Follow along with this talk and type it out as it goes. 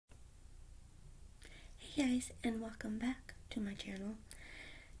guys, and welcome back to my channel.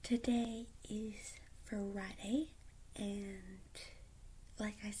 Today is Friday, and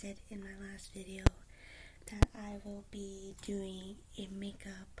like I said in my last video, that I will be doing a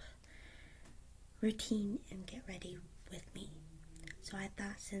makeup routine and get ready with me. So I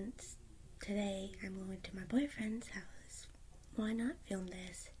thought since today I'm going to my boyfriend's house, why not film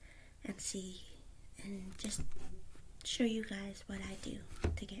this and see and just show you guys what I do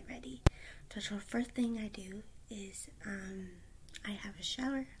to get ready. So the first thing I do is I have a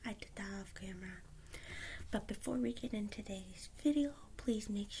shower. I did that off camera. But before we get into today's video, please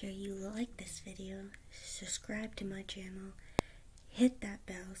make sure you like this video, subscribe to my channel, hit that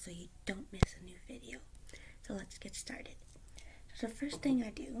bell so you don't miss a new video. So let's get started. So the first thing I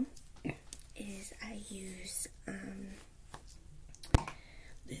do is I use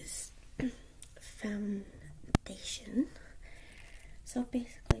this foundation. So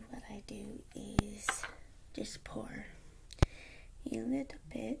basically what I do is just pour a little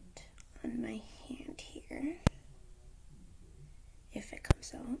bit on my hand here, if it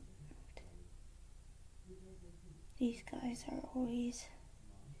comes out. These guys are always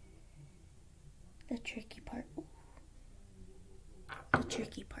the tricky part. The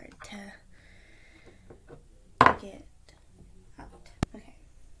tricky part to get out. Okay.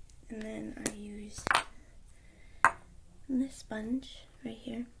 And then I use this sponge right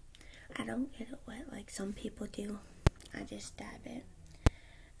here. I don't get it wet like some people do. I just dab it.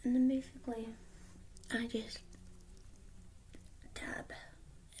 And then basically, I just dab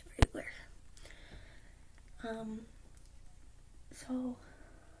everywhere. So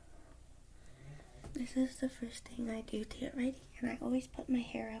this is the first thing I do to get ready. And I always put my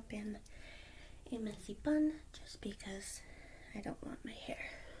hair up in a messy bun just because I don't want my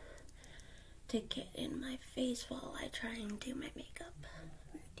hair to get in my face while I try and do my makeup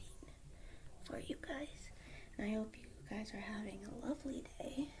routine for you guys. And I hope you guys are having a lovely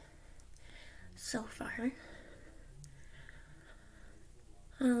day so far.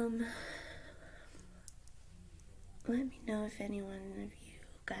 Let me know if any one of you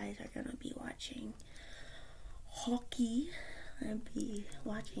guys are gonna be watching hockey. I'll be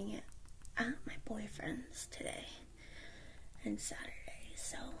watching it at my boyfriend's today and Saturday,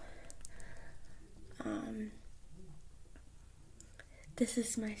 so this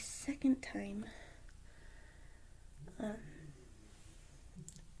is my second time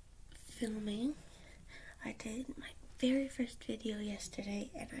filming. I did my very first video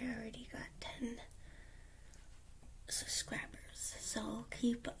yesterday and I already got 10 subscribers, so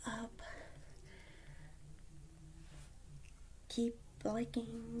keep up, keep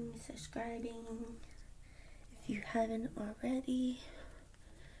liking, subscribing. If you haven't already,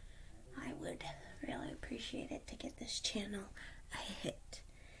 I would really appreciate it to get this channel a hit.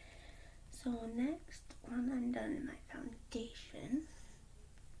 So next, when I'm done in my foundation,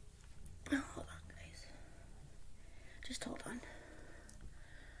 hold on guys, just hold on.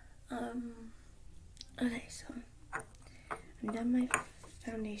 Okay, so I'm done my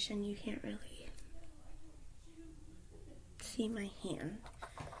foundation. You can't really see my hand,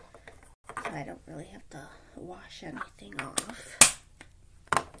 so I don't really have to wash anything off.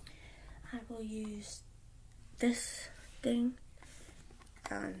 I will use this thing,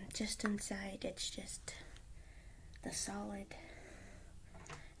 just inside, it's just the solid,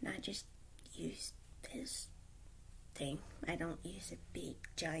 and I just use this thing. I don't use a big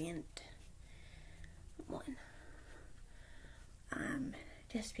giant one,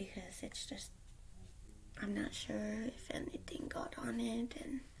 just because it's just, I'm not sure if anything got on it,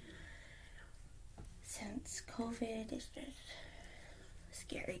 and since COVID, it's just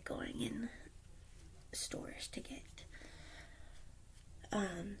scary going in stores to get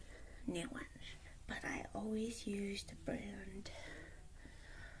new ones. But I always use the brand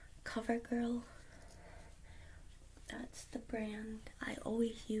CoverGirl. That's the brand I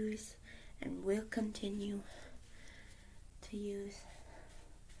always use and will continue to use,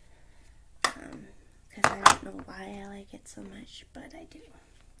 because I don't know why I like it so much, but I do.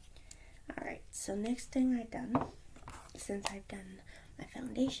 Alright, so next thing I've done, since I've done my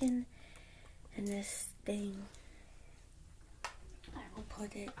foundation and this thing, I will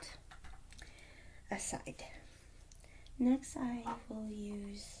put it aside. Next, I will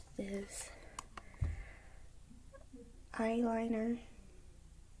use this eyeshadow,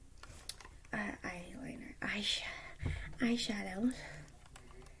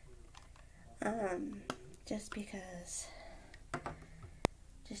 just because,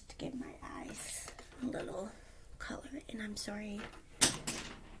 just to give my eyes a little color. And I'm sorry,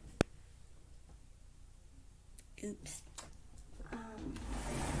 oops,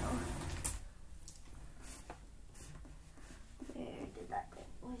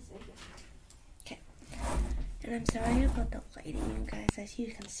 And I'm sorry about the lighting, you guys. As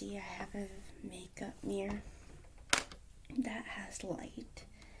you can see, I have a makeup mirror that has light.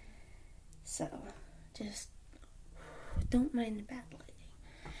 So, just don't mind the bad lighting.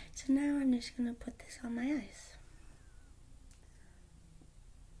 So now I'm just going to put this on my eyes.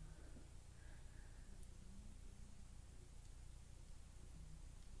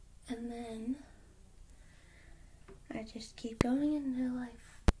 And then I just keep going until I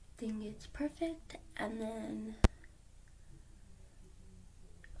think it's perfect, and then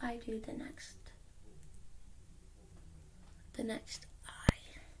I do the next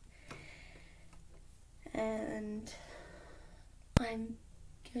eye. And I'm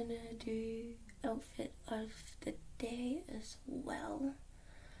gonna do outfit of the day as well,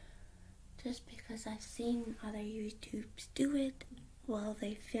 just because I've seen other YouTubes do it while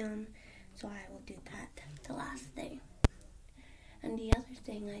they film, so I will do that the last day. And the other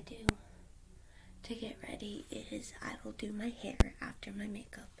thing I do to get ready is I will do my hair after my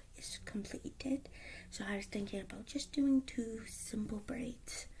makeup is completed. So I was thinking about just doing 2 simple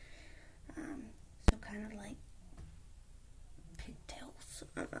braids, so kind of like pigtails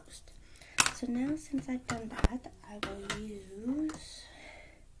almost. So now, since I've done that, I will use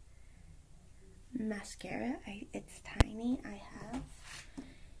mascara. It's tiny. I have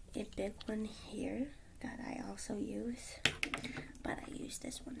a big one here that I also use, but I use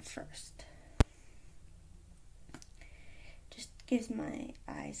this one first. Just gives my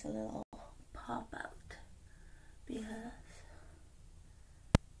eyes a little pop out, because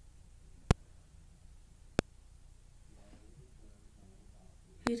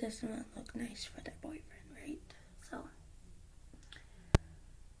who doesn't want to look nice for their boyfriend, right? So,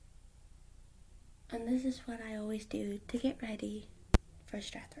 and this is what I always do to get ready for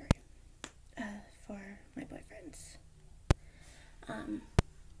Stratford, for my boyfriends.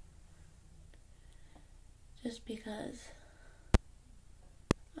 Just because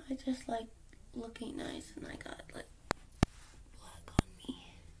I just like looking nice, and I got like black on me.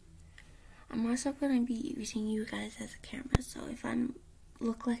 I'm also gonna be using you guys as a camera, so if I'm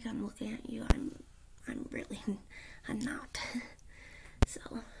look like I'm looking at you, I'm really I'm not. So,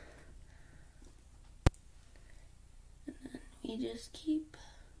 and then we just keep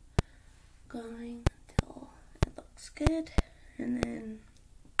going until it looks good, and then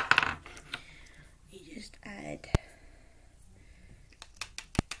we just add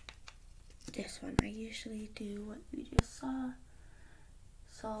this one. I usually do what you just saw,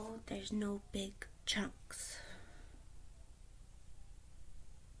 so there's no big chunks.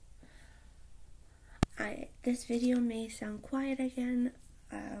 This video may sound quiet again.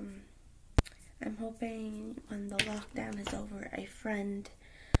 I'm hoping when the lockdown is over, a friend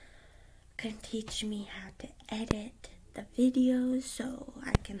can teach me how to edit the videos so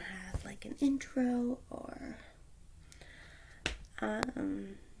I can have like an intro or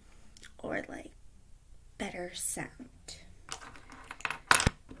like better sound.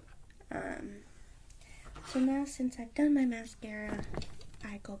 So now, since I've done my mascara,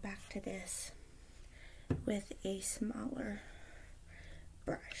 I go back to this with a smaller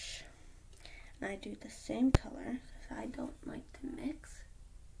brush. And I do the same color because I don't like to mix.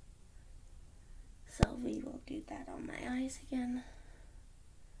 So we will do that on my eyes again.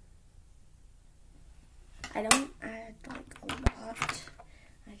 I don't add like a lot.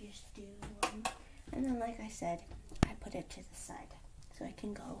 I just do one. And then, like I said, I put it to the side so I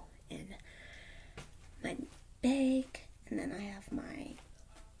can go in my bag. And then I have my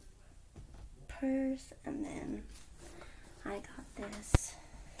purse, and then I got this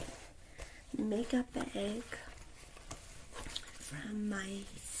makeup bag from my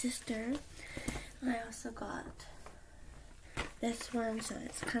sister. I also got this one, so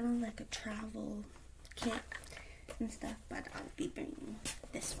it's kind of like a travel kit and stuff, but I'll be bringing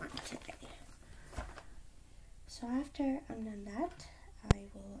this one today. So after I'm done that, I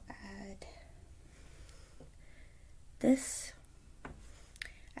will add this.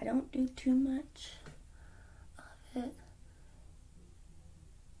 I don't do too much of it,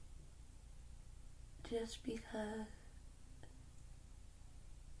 just because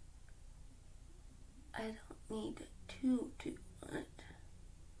I don't need too much.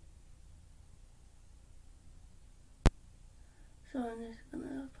 So I'm just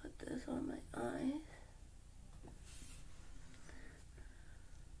gonna put this on my eyes.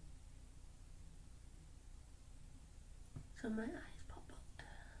 So my eyes pop out.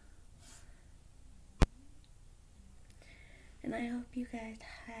 And I hope you guys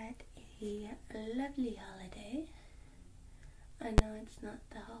had a lovely holiday. I know it's not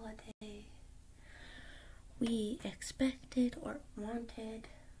the holiday we expected or wanted,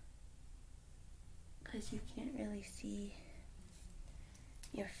 because you can't really see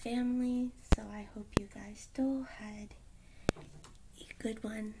your family. So I hope you guys still had a good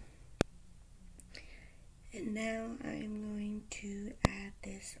one. And now I'm going to add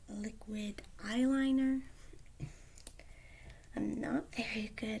this liquid eyeliner. I'm not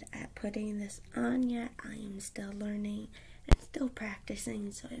very good at putting this on yet. I am still learning and still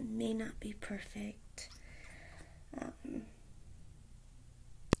practicing, so it may not be perfect.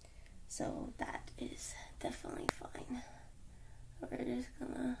 So that is definitely fine. We're just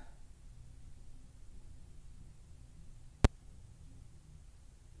gonna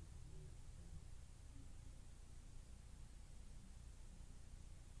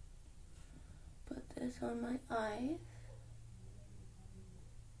put this on my eyes.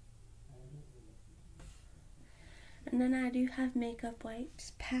 And then I do have makeup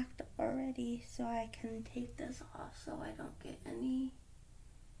wipes packed already, so I can take this off so I don't get anything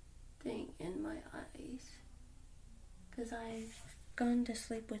in my eyes. Because I've gone to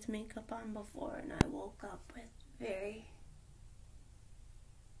sleep with makeup on before and I woke up with very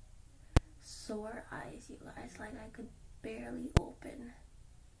sore eyes, you guys. Like I could barely open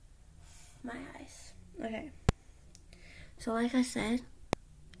my eyes. Okay. So like I said,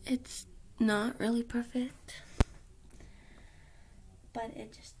 it's not really perfect, but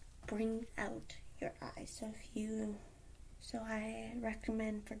it just brings out your eyes. So I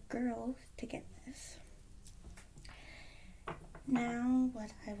recommend for girls to get this. Now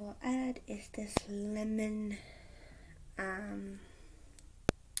what I will add is this lemon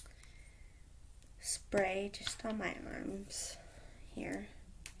spray just on my arms here,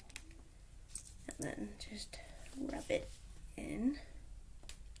 and then just rub it in.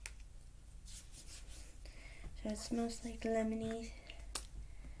 So it smells like lemony.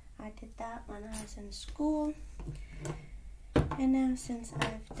 I did that when I was in school. And now since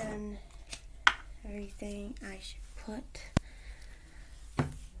I've done everything, I should put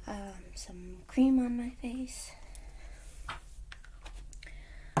some cream on my face.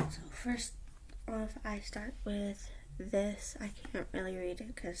 So first off, I start with this. I can't really read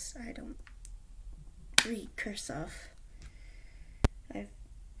it because I don't read cursive. I've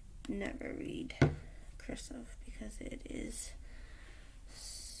never read cursive because it is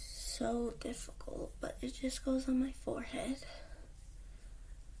so difficult, but it just goes on my forehead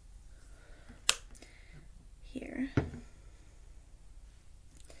here,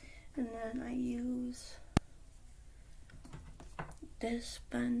 and then I use this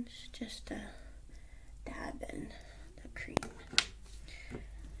sponge just to dab in the cream.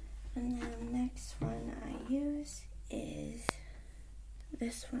 And then the next one I use is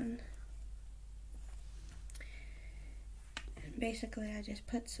this one. And basically I just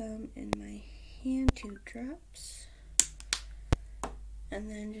put some in my hand, 2 drops, and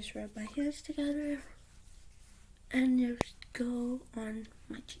then just rub my hands together and just go on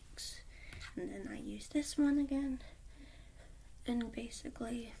my cheeks. And then I use this one again and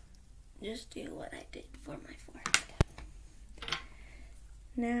basically just do what I did for my forehead.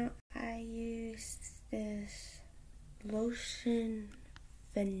 Now I use this lotion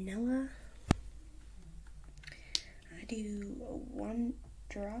vanilla. I do 1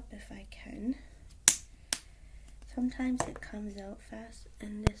 drop if I can. Sometimes it comes out fast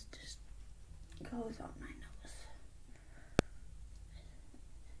and this just goes on my nose.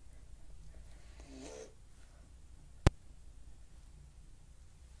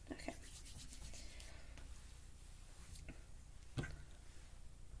 Okay.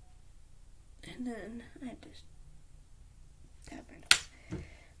 And then I just dab my nose.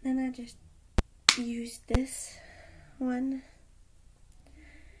 Then I just use this one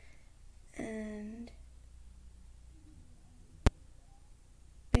and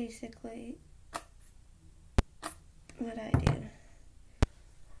basically what I do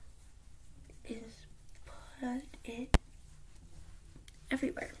is put it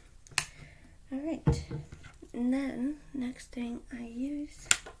everywhere. Alright, and then next thing I use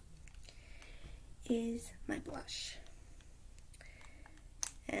is my blush.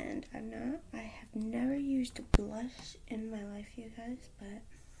 And I have never used a blush in my life, you guys, but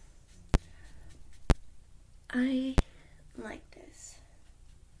I like this.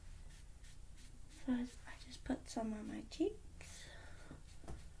 So I just put some on my cheeks.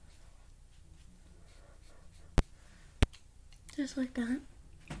 Just like that.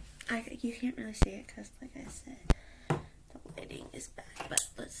 You can't really see it because, like I said, the lighting is bad,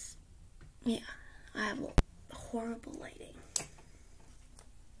 but yeah, I have horrible lighting.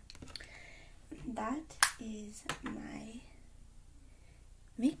 That is my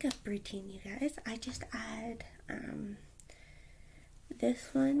makeup routine, you guys. I just add this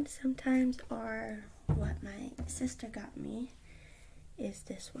one sometimes, or what my sister got me is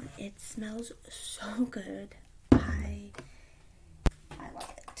this one. It smells so good. I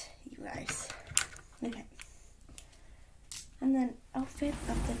love it, you guys. Okay. And then outfit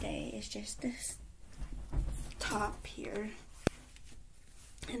of the day is just this top here.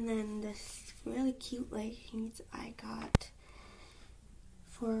 And then this really cute leggings I got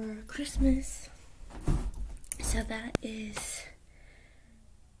for Christmas. So that is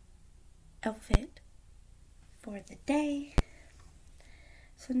outfit for the day.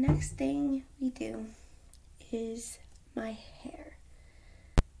 So next thing we do is my hair.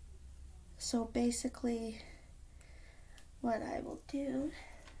 So basically what I will do,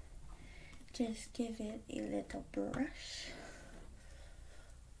 just give it a little brush.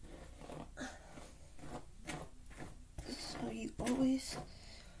 So you always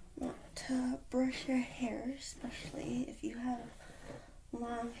want to brush your hair, especially if you have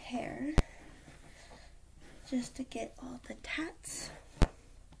long hair, just to get all the tats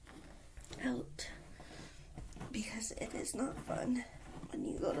out, because it is not fun when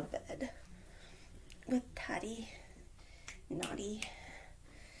you go to bed with tatty, naughty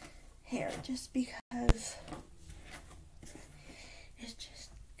hair, just because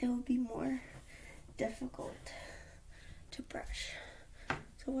it will be more difficult to brush.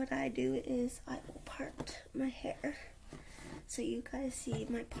 So what I do is I will part my hair so you guys see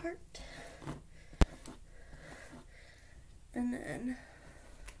my part, and then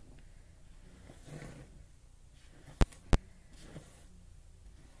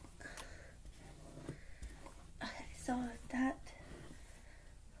okay, so that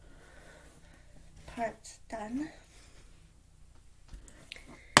part's done.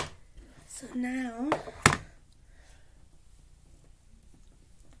 So now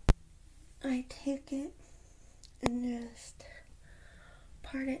I take it and just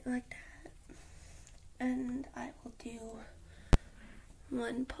part it like that, and I will do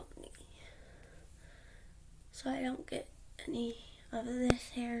one pony so I don't get any of this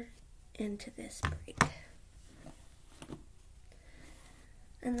hair into this braid.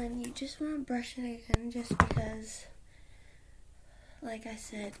 And then you just want to brush it again, just because, like I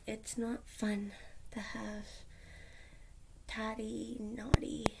said, it's not fun to have tatty,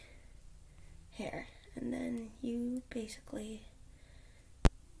 naughty hair. And then you basically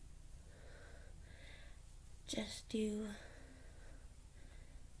just do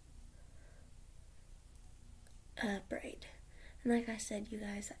a braid. And like I said, you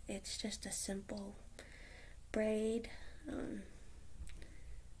guys, it's just a simple braid.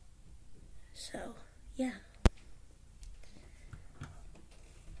 So yeah.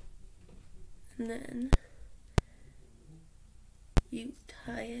 And then you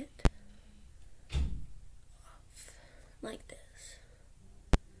tie it off like this.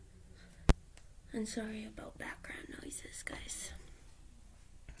 And sorry about background noises, guys.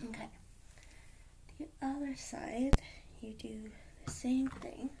 Okay. The other side, you do the same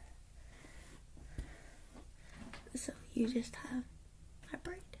thing. So you just have a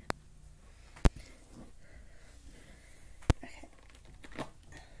braid. Okay.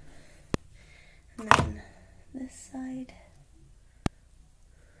 And then this side,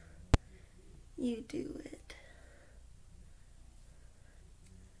 you do it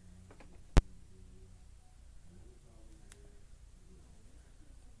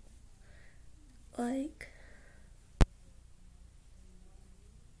like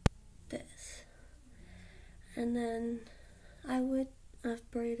this. And then I would have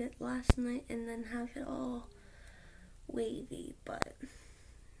braided it last night and then have it all wavy, but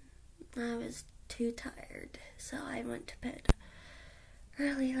I was too tired, so I went to bed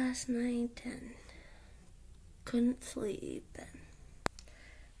early last night and couldn't sleep and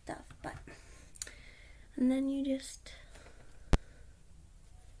stuff. But and then you just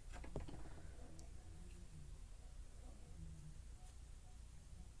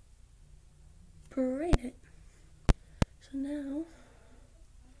braid it. So now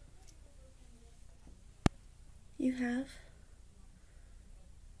you have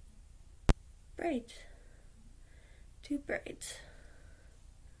braids, 2 braids.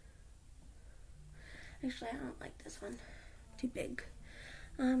 Actually, I don't like this one, too big.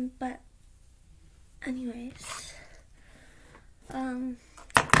 But anyways,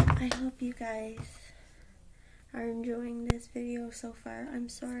 I hope you guys are enjoying this video so far. I'm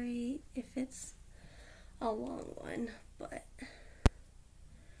sorry if it's a long one, but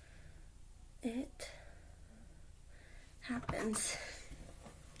it happens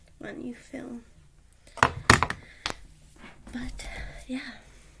when you film. But yeah,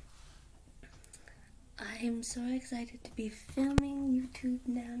 I'm so excited to be filming YouTube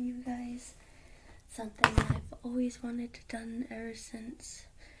now, you guys. something I've always wanted to done ever since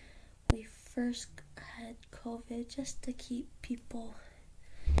we first had COVID, just to keep people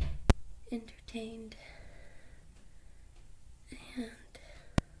entertained and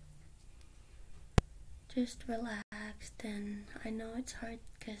just relaxed. And I know it's hard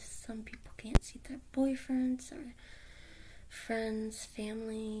because some people can't see their boyfriends or friends,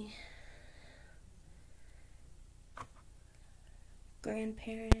 family,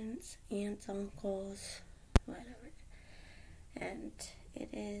 grandparents, aunts, uncles, whatever. And it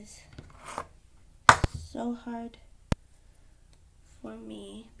is so hard for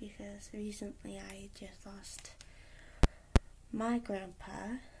me because recently I just lost my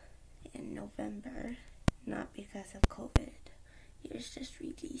grandpa in November, not because of COVID. He was just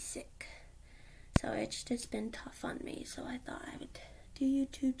really sick. So it's just been tough on me. So I thought I would do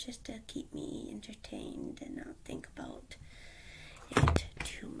YouTube just to keep me entertained and not think about it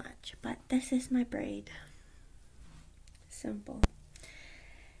too much. But this is my braid. Simple.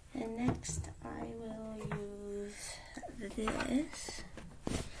 And next I will use this.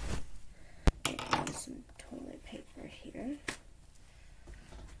 Get some toilet paper here.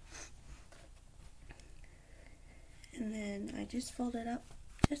 And then I just fold it up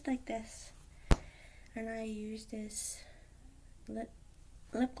just like this. And I use this lip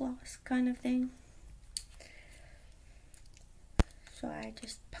gloss kind of thing. So I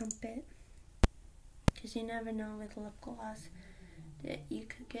just pump it. Because you never know with lip gloss that you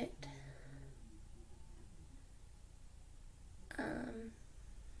could get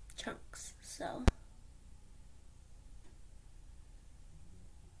chunks. So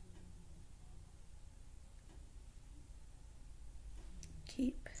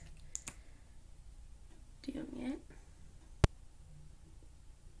keep doing it.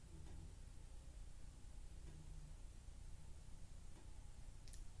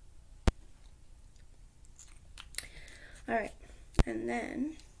 Alright, and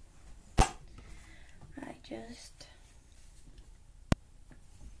then I just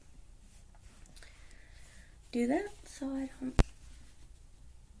do that so I don't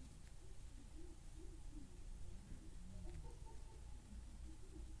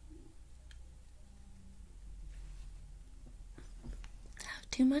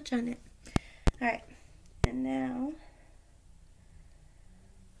have too much on it. Alright, and now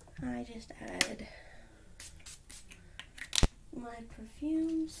I just add my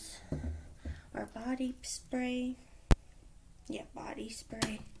perfumes or body spray. Yeah, body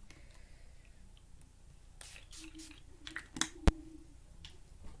spray.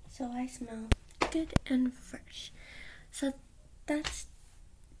 So I smell good and fresh. So that's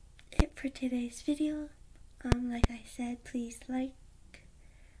it for today's video. Like I said, please like,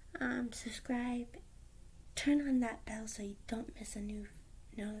 subscribe, turn on that bell so you don't miss a new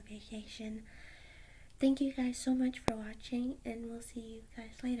notification. Thank you guys so much for watching, and we'll see you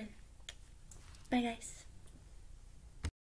guys later. Bye guys.